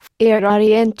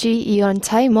ARRENGE on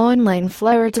time. Online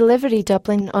flower delivery.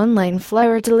 Dublin. Online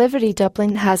flower delivery.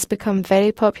 Dublin has become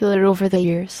very popular over the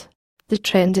years. The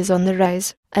trend is on the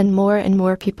rise, and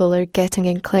more people are getting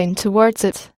inclined towards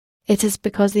it. It is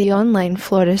because the online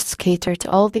florists cater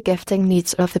to all the gifting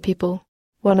needs of the people.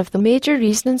 One of the major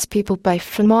reasons people buy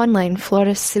from online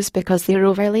florists is because they are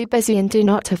overly busy and do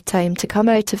not have time to come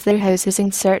out of their houses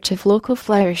in search of local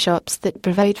flower shops that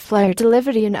provide flower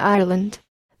delivery in Ireland.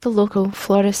 The local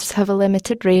florists have a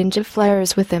limited range of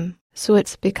flowers with them, so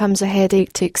it becomes a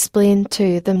headache to explain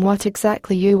to them what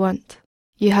exactly you want.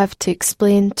 You have to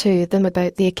explain to them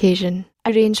about the occasion,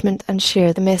 arrangement, and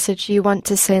share the message you want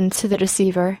to send to the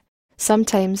receiver.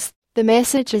 Sometimes, the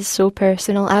message is so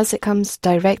personal as it comes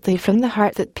directly from the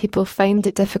heart that people find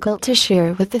it difficult to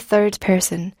share with the third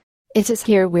person. It is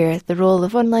here where the role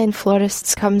of online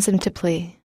florists comes into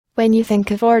play. When you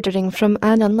think of ordering from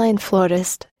an online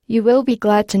florist, you will be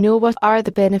glad to know what are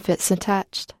the benefits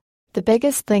attached. The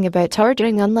biggest thing about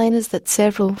ordering online is that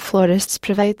several florists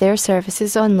provide their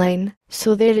services online,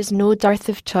 so there is no dearth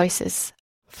of choices.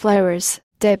 Flowers,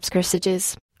 Deb's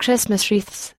corsages, Christmas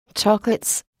wreaths,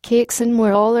 chocolates, cakes and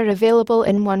more all are available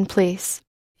in one place.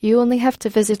 You only have to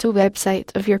visit a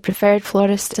website of your preferred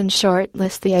florist and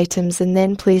shortlist the items and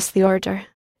then place the order.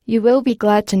 You will be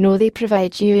glad to know they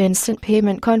provide you instant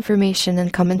payment confirmation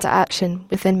and come into action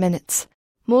within minutes.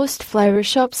 Most flower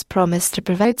shops promise to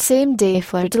provide same-day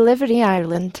flower delivery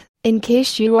Ireland. In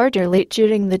case you order late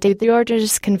during the day, the order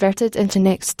is converted into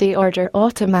next-day order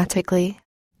automatically.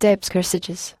 Deb's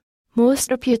corsages.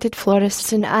 Most reputed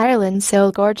florists in Ireland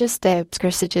sell gorgeous Deb's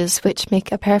corsages which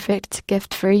make a perfect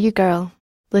gift for you girl.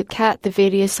 Look at the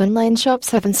various online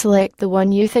shops and select the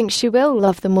one you think she will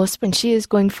love the most when she is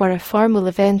going for a formal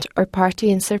event or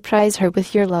party and surprise her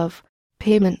with your love.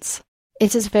 Payments.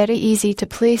 It is very easy to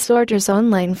place orders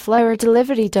online. Flower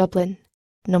delivery. Dublin.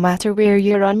 No matter where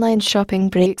your online shopping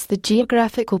breaks the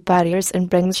geographical barriers and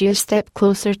brings you a step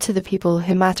closer to the people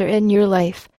who matter in your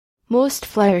life. Most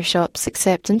flower shops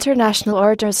accept international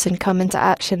orders and come into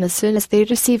action as soon as they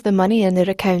receive the money in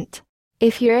their account.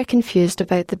 If you're confused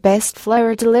about the best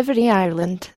flower delivery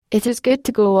Ireland, it is good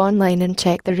to go online and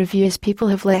check the reviews people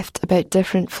have left about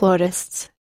different florists.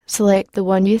 Select the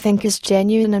one you think is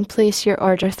genuine and place your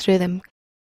order through them.